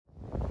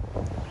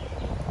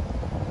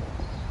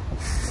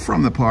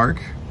from the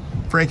park.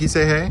 Frankie,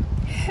 say hey.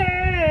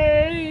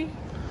 Hey.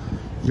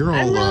 You're all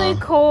I'm really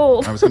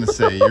cold. I was gonna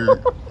say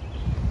you're.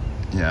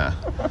 Yeah.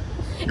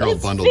 You're all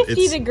bundled.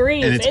 50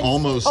 degrees. And it's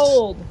almost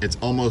cold. It's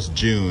almost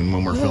June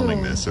when we're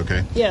filming this.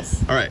 Okay.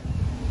 Yes. All right,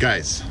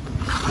 guys.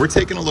 We're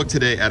taking a look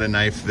today at a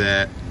knife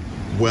that,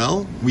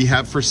 well, we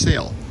have for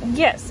sale.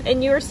 Yes,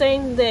 and you were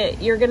saying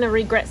that you're gonna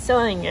regret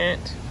selling it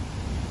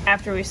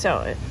after we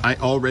sell it. I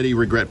already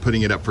regret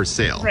putting it up for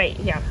sale. Right.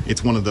 Yeah.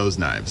 It's one of those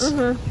knives.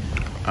 Well,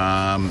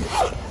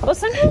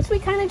 sometimes we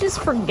kind of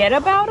just forget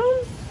about them.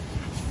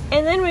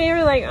 And then we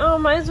were like, oh,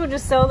 might as well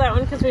just sell that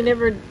one because we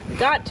never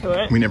got to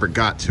it. We never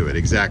got to it,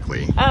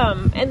 exactly.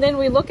 And then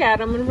we look at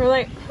them and we're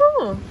like,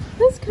 oh,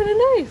 that's kind of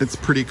nice. It's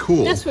pretty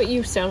cool. That's what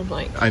you sound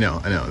like. I know.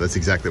 That's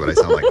exactly what I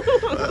sound like.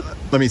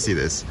 Let me see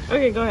this.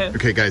 Okay, go ahead.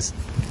 Okay, guys.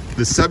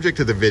 The subject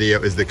of the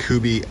video is the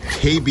Kubey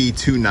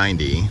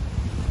KB290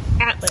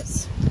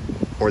 Atlas.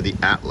 Or the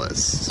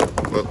Atlas.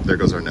 Well, there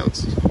goes our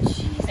notes.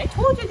 Jeez, I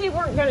told you they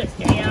weren't going to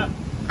stay up.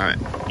 All right.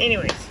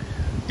 Anyways.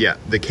 Yeah,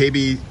 the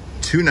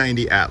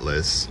KB290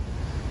 Atlas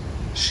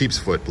sheep's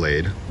foot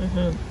blade.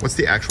 What's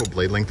the actual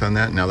blade length on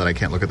that now that I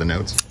can't look at the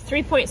notes?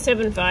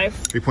 3.75.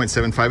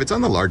 3.75. It's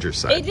on the larger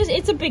side.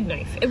 It's a big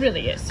knife. It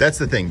really is. That's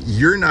the thing.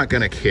 You're not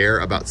going to care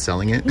about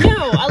selling it.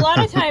 No, a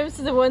lot of times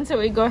the ones that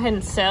we go ahead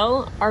and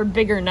sell are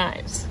bigger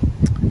knives.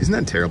 Isn't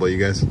that terrible, you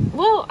guys?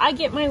 Well, I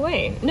get my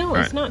way. No,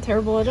 it's not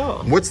terrible at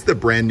all. What's the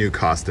brand new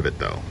cost of it,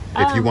 though?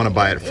 If you want to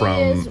buy it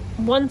from... It is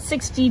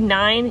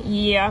 $169,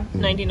 yeah,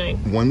 99.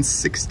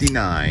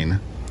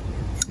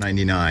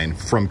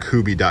 $169.99 from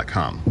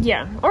Kubey.com.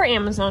 Yeah, or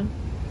Amazon.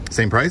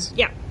 Same price?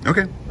 Yeah.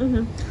 Okay.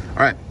 All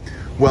right.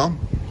 Well,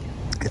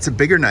 it's a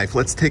bigger knife.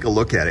 Let's take a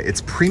look at it.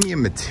 It's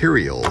premium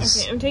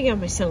materials. Okay, I'm taking off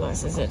my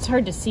sunglasses. It's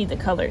hard to see the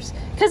colors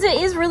because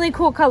it is really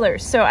cool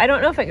colors. So I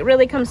don't know if it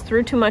really comes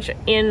through too much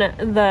in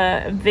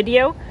the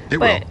video.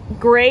 But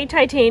gray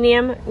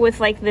titanium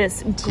with like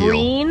this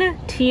green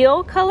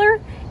teal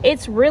color.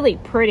 It's really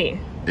pretty.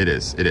 It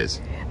is. It is.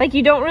 Like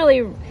you don't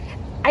really...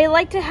 I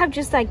like to have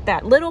just like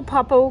that little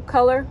Papa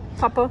color.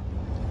 Papa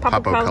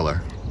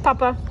color.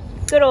 Papa.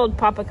 Good old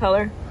Papa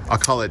color. I'll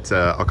call it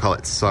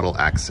subtle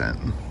accent.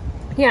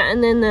 Yeah,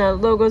 and then the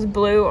logo's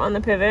blue on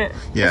the pivot.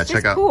 Yeah,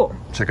 check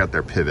out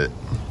their pivot.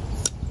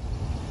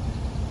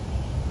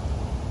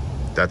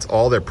 That's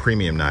all their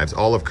premium knives.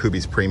 All of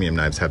Kubey's premium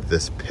knives have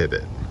this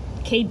pivot.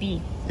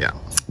 KB. Yeah.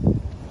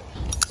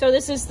 So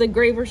this is the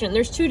gray version.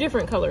 There's two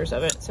different colors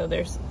of it. So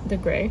there's the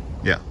gray.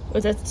 Yeah.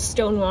 With a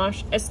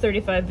stonewash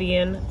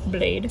S35VN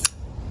blade.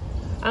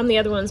 The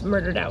other one's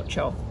murdered out,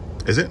 Cho.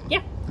 Is it?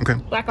 Yeah. Okay.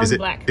 Black on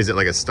black. Is it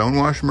like a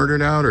stonewash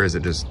murdered out, or is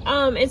it just?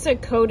 It's a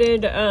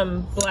coated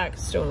black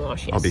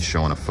stonewash. Yes. I'll be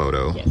showing a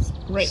photo. Yes,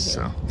 right here.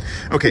 So,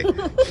 okay.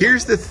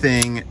 Here's the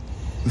thing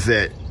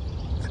that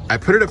I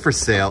put it up for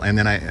sale, and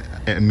then I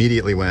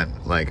immediately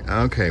went like,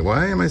 okay,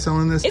 why am I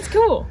selling this? It's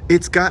cool.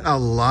 It's got a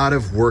lot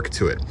of work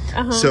to it.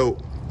 So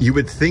you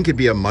would think it'd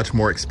be a much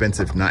more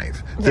expensive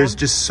knife. Yeah. There's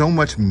just so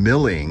much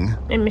milling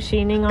and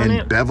machining on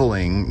it, and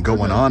beveling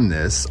going on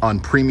this, on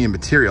premium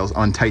materials,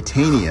 on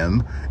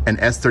titanium and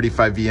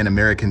S35VN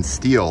American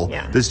steel.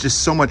 Yeah. There's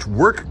just so much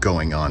work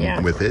going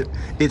on with it.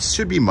 It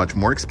should be much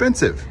more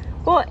expensive.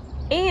 Well,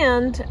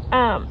 and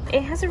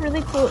it has a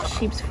really cool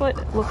sheep's foot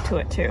look to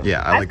it too.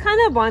 Yeah, I've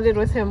kind of bonded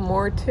with him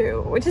more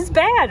too, which is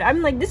bad.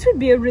 I'm like, this would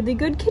be a really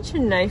good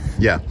kitchen knife.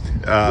 Yeah.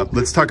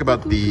 Let's talk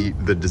about the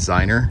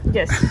designer.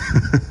 Yes.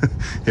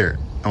 Here,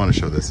 I want to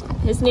show this.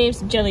 His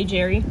name's Jelly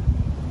Jerry.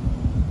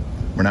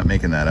 We're not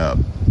making that up.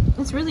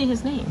 It's really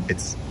his name.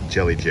 It's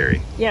Jelly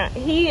Jerry. Yeah,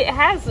 he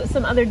has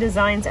some other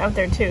designs out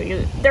there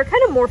too. They're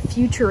kind of more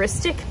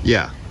futuristic.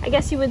 Yeah. I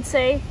guess you would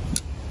say.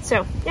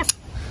 So, yeah.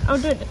 I'll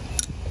do it.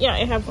 Yeah,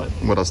 I have one.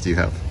 What else do you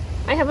have?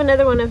 I have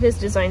another one of his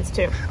designs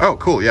too. Oh,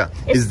 cool, yeah.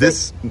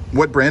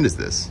 What brand is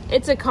this?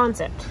 It's a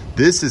Concept.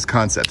 This is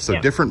Concept, so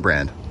different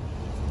brand.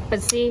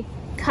 But see,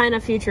 kind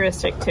of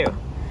futuristic too.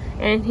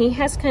 And he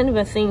has kind of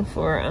a thing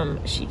for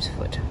sheep's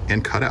foot.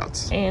 And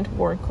cutouts. And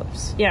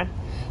Warncliffs. Yeah.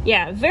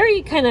 Yeah,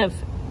 very kind of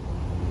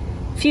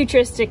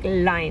futuristic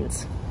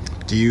lines.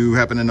 Do you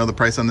happen to know the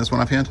price on this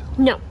one offhand?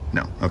 No.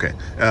 No, okay.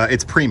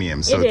 It's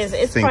premium, so it is.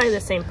 It's probably the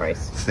same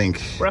price.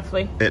 Think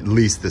roughly. At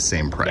least the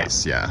same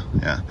price, yeah.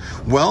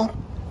 Well,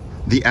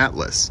 the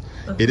Atlas.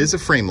 It is a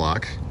frame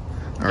lock,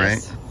 all right?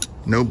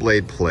 No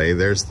blade play.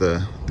 There's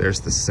the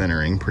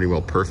centering, pretty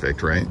well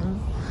perfect, right?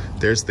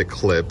 There's the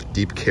clip,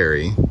 deep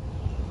carry.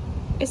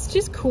 It's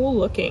just cool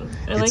looking.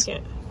 I like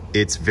it.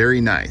 It's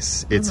very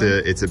nice. It's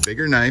a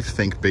bigger knife.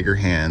 Think bigger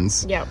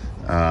hands. Yeah.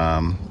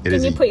 Can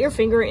you put your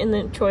finger in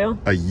the choil?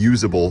 A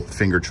usable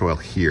finger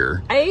choil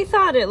here. I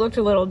thought it looked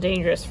a little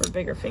dangerous for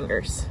bigger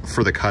fingers.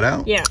 For the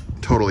cutout? Yeah.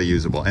 Totally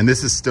usable. And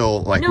this is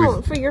still like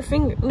for your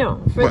finger. No,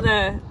 for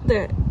the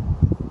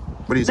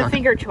what are you talking?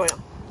 Finger choil.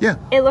 Yeah.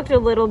 It looked a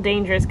little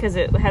dangerous because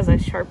it has a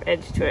sharp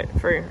edge to it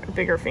for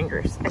bigger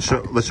fingers.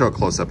 Let's show a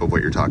close up of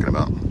what you're talking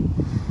about.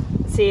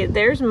 See,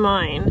 there's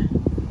mine.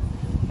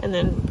 And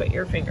then put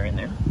your finger in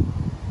there.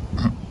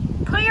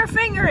 Put your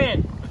finger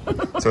in!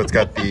 So it's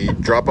got the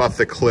drop off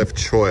the cliff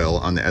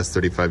choil on the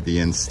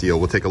S35VN steel.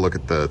 We'll take a look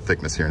at the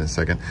thickness here in a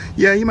second.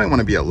 Yeah, you might want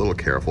to be a little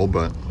careful,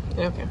 but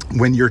okay.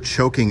 When you're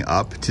choking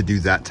up to do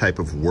that type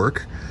of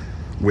work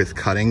with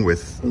cutting,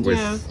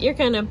 yeah, you're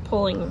kind of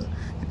pulling.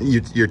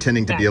 You're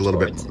tending to be a little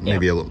towards, bit,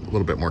 maybe a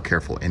little bit more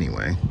careful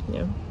anyway.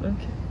 Yeah.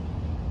 Okay.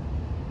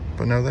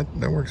 But no,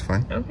 that works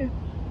fine. Okay.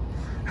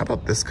 How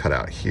about this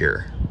cutout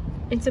here?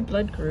 It's a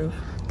blood groove.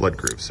 Blood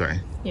groove,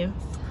 sorry. Yeah.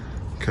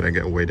 Could I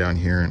get way down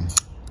here and?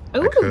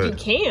 Oh, you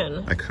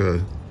can. I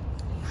could.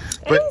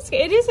 But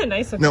it is a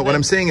nice looking. No, what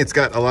I'm saying, it's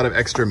got a lot of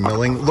extra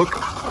milling. Look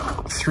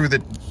through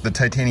the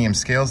titanium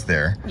scales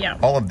there. Yeah.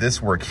 All of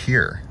this work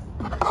here.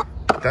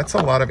 That's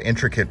a lot of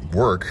intricate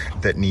work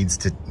that needs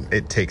to,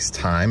 it takes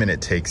time and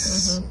it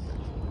takes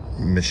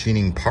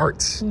machining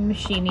parts.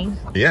 Machining.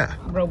 Yeah.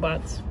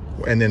 Robots.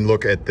 And then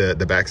look at the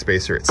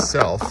backspacer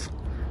itself.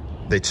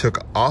 They took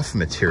off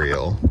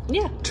material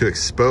to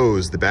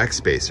expose the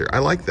backspacer. I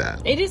like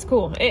that. It is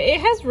cool. It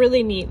has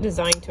really neat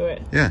design to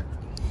it. Yeah.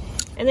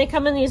 And they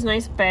come in these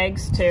nice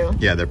bags too.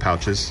 Yeah, they're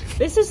pouches.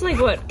 This is like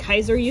what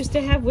Kaiser used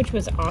to have, which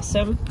was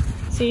awesome.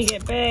 So you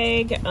get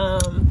bag, a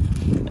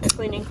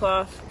cleaning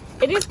cloth.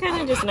 It is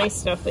kind of just nice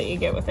stuff that you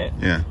get with it.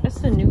 Yeah. That's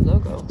the new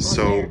logo.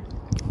 So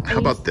how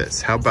about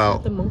this? How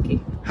about the monkey?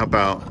 How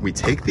about we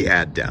take the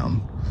ad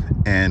down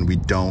and we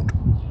don't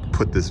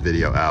put this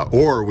video out,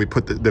 or we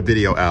put the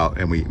video out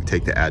and we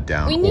take the ad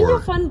down? We need a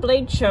fun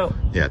blade show.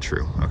 Yeah,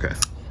 true. Okay.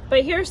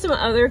 But here's some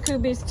other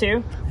Kubeys too.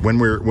 When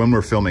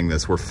we're filming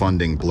this, we're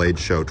funding Blade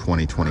Show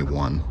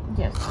 2021.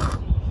 Yes.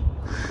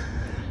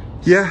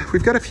 Yeah,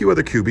 we've got a few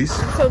other Kubeys.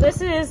 So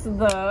this is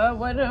the,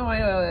 what do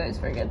I always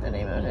forget the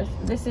name of this?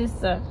 This is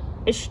the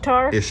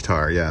Ishtar.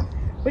 Ishtar, yeah.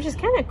 Which is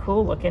kind of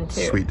cool looking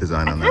too. Sweet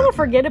design on that. I kind of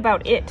forget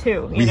about it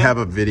too. We have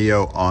a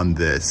video on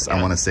this. Yeah.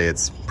 I want to say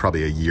it's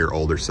probably a year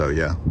old or so,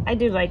 yeah. I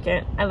do like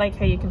it. I like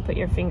how you can put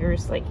your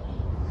fingers like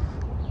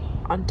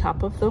on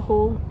top of the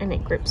hole and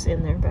it grips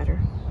in there better.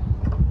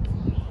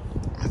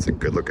 That's a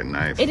good looking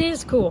knife. It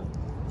is cool.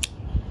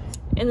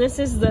 And this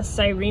is the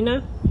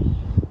Sirena.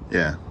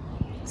 Yeah.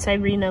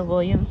 Sirena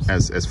Williams.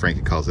 As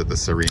Frankie calls it, the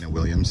Serena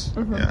Williams.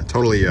 Yeah,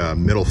 totally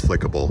middle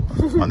flickable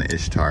on the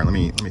Ishtar. Let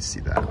me see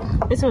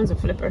that. This one's a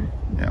flipper.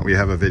 Yeah, we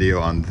have a video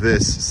on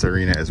this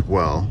Serena as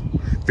well.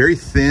 Very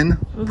thin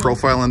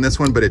profile on this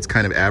one, but it's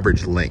kind of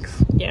average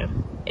length. Yeah,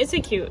 it's a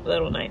cute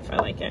little knife. I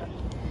like it.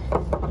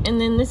 And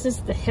then this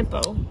is the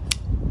Hippo.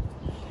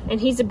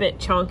 And he's a bit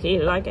chunky,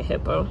 like a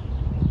hippo.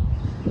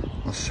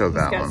 I'll show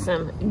that one. He's got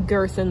some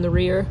girth in the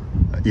rear.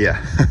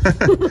 Yeah.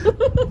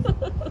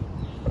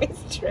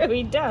 It's true,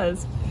 he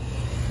does.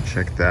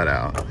 Check that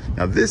out.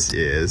 Now this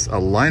is a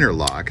liner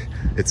lock.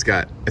 It's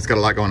got a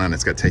lot going on.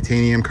 It's got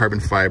titanium, carbon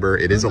fiber.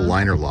 It is a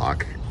liner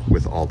lock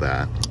with all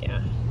that.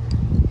 Yeah.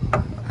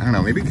 I don't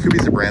know, maybe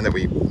Kubey's a brand that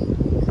we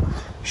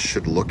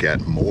should look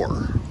at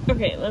more.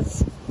 Okay,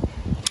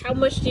 how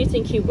much do you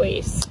think he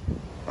weighs?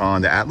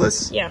 On the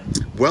Atlas? Yeah.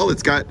 Well,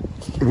 it's got,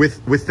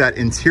 with that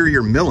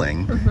interior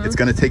milling, it's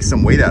gonna take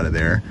some weight out of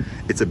there.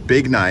 It's a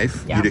big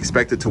knife. Yeah. You'd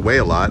expect it to weigh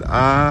a lot.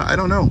 I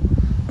don't know.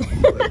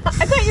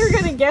 I thought you were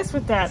gonna guess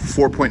with that.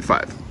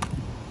 4.5.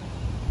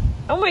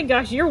 Oh my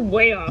gosh, you're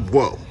way off.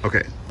 Whoa.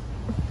 Okay.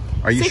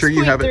 Are you sure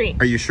you have it?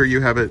 Are you sure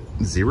you have it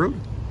zeroed?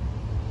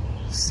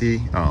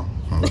 See? Oh.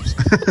 Oops.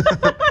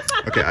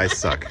 Okay, I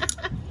suck.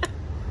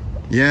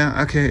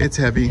 Yeah. Okay, it's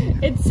heavy.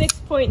 It's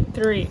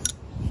 6.3.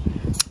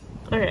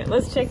 Okay,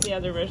 let's check the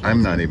other version.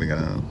 I'm not even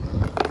gonna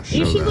show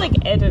You should that.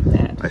 like edit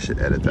that. I should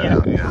edit that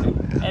out. Yeah.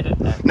 Edit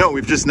that. No,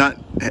 we've just not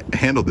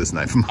handled this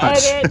knife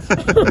much. Edit.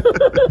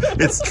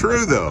 It's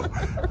true though.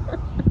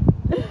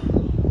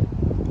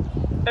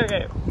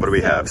 Okay. What do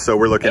we have? So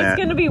we're looking at.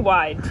 It's gonna be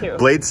wide too.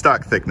 Blade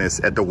stock thickness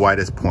at the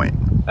widest point.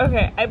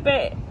 Okay, I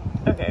bet.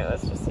 Okay,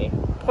 let's just see.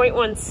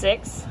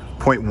 0.16.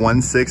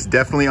 0.16,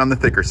 definitely on the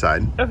thicker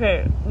side.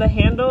 Okay, the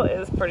handle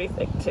is pretty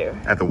thick too.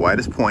 At the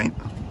widest point.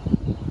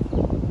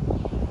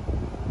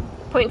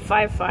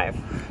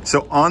 0.55.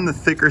 So on the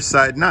thicker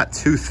side, not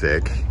too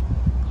thick.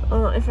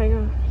 Oh, if I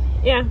go,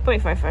 yeah,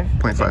 0.55.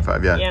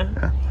 0.55, yeah.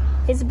 Yeah.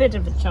 It's a bit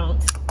of a chunk.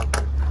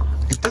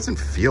 It doesn't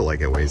feel like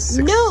it weighs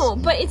 6. No,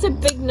 but it's a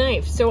big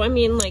knife, so I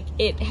mean, like,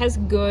 it has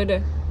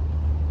good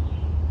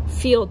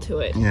feel to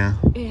it. Yeah.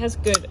 It has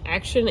good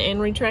action and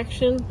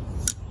retraction.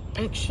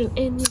 Action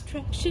and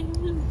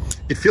retraction.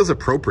 It feels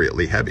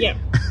appropriately heavy. Yeah.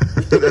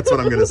 That's what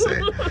I'm gonna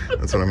say.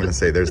 That's what I'm gonna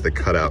say. There's the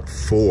cutout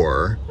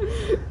for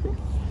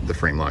the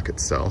frame lock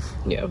itself.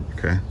 Yeah.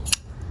 Okay.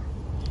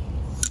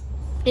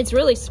 It's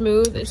really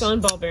smooth. It's on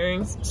ball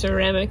bearings,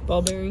 ceramic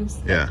ball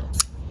bearings. Yeah.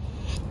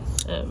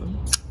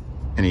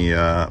 Any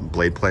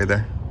blade play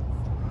there?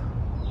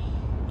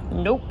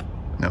 Nope.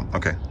 No.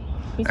 Okay.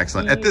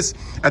 Excellent. At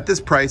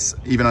this price,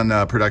 even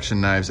on production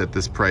knives, at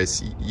this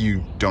price,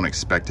 you don't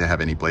expect to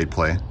have any blade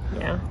play.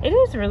 Yeah, it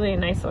is really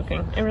nice looking.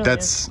 It really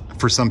is.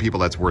 For some people,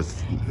 that's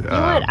worth. You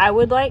know what I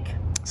would like?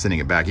 Sending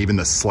it back, even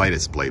the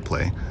slightest blade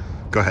play.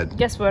 Go ahead.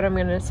 Guess what I'm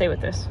gonna say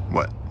with this?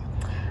 What?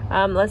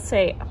 Let's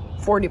say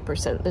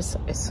 40% this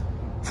size.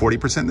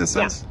 40% this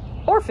size? Yeah.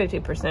 Or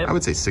 50%. I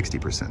would say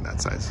 60%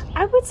 that size.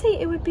 I would say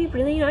it would be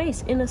really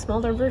nice in a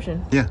smaller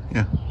version. Yeah,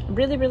 yeah.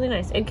 Really, really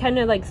nice. It kind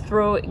of like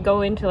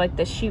go into like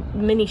the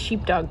mini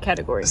sheepdog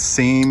category.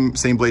 Same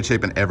blade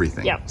shape and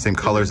everything. Yeah. Same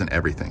colors and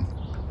everything.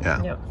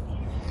 Yeah. Yep.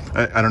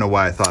 I don't know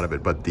why I thought of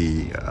it, but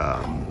the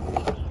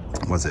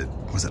was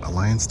it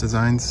Alliance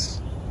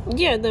Designs?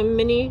 Yeah, the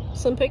mini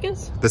Slim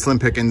Pickens? The Slim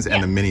Pickens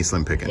and the mini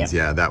Slim Pickens.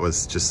 Yeah, that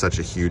was just such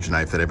a huge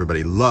knife that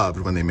everybody loved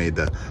when they made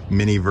the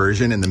mini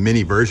version, and the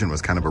mini version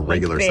was kind of a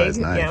regular size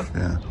knife.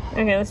 Yeah.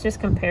 Okay, let's just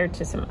compare it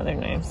to some other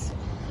knives.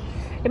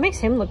 It makes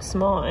him look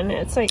small, and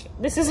it's like,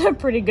 this is a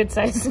pretty good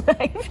size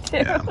knife too.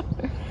 Yeah.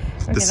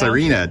 The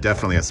Serena,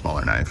 definitely a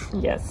smaller knife.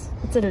 Yes,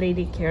 it's a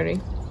lady carry.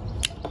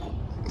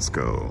 Let's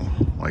go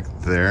like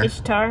there.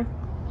 Ishtar.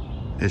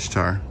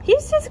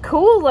 He's just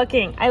cool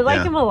looking. I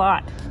like him a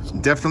lot.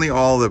 Definitely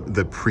all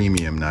the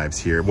premium knives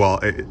here. Well,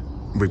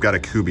 we've got a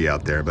Kubey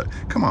out there, but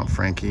come on,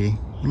 Frankie.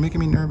 You're making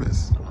me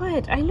nervous.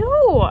 What? I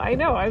know.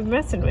 I'm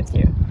messing with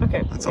you.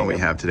 Okay. That's all we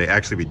have today.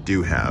 Actually, we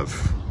do have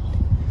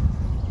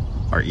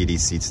our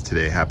EDCs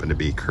today happen to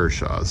be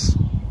Kershaw's.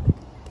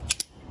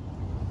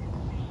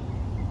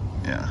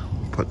 Yeah,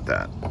 put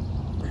that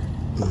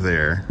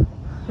there.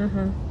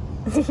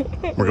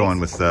 We're going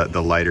with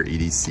the lighter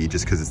EDC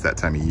just because it's that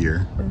time of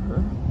year.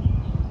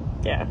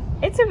 Yeah,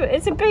 it's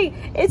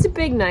a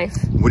big knife.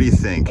 What do you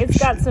think? It's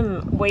got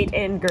some weight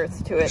and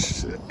girth to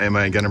it. Am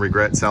I gonna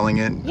regret selling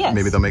it? Yes.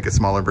 Maybe they'll make a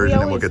smaller version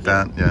and we'll get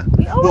that. Yeah.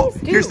 We always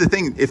do. Here's the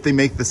thing: if they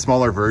make the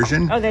smaller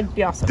version, that'd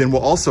be awesome. Then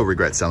we'll also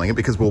regret selling it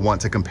because we'll want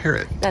to compare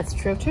it. That's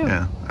true too.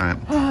 Yeah. All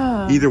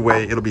right. Either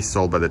way, it'll be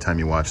sold by the time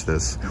you watch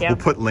this. Yeah.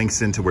 We'll put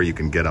links into where you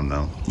can get them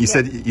though. You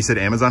said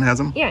Amazon has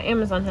them? Yeah,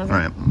 Amazon has them.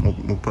 All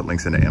right. We'll put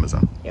links into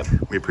Amazon. Yep.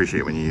 We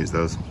appreciate when you use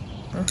those.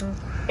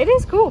 It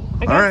is cool.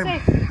 I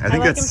gotta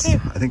say.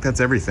 I think that's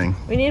everything.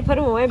 We need to put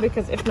him away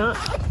because if not,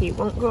 he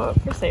won't go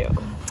up for sale.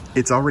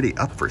 It's already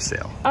up for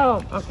sale.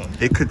 Oh, okay.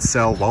 It could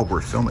sell while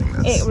we're filming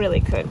this. It really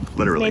could.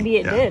 Literally. Maybe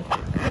it did.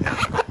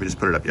 Yeah. We just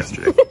put it up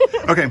yesterday.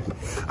 Okay.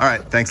 All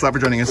right. Thanks a lot for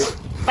joining us.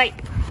 Bye.